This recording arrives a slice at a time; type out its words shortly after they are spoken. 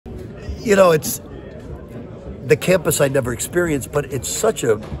You know, it's the campus I never experienced, but it's such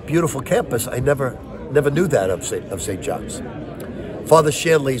a beautiful campus. I never knew that of St. John's. Father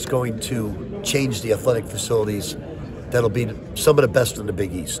Shanley is going to change the athletic facilities. That'll be some of the best in the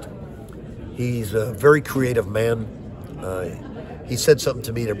Big East. He's a very creative man. He said something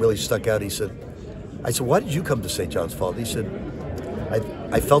to me that really stuck out. I said, why did you come to St. John's, Father? He said,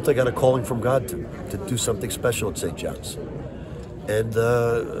 I felt I got a calling from God to do something special at St. John's. And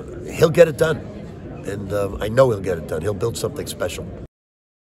he'll get it done. And I know he'll get it done. He'll build something special.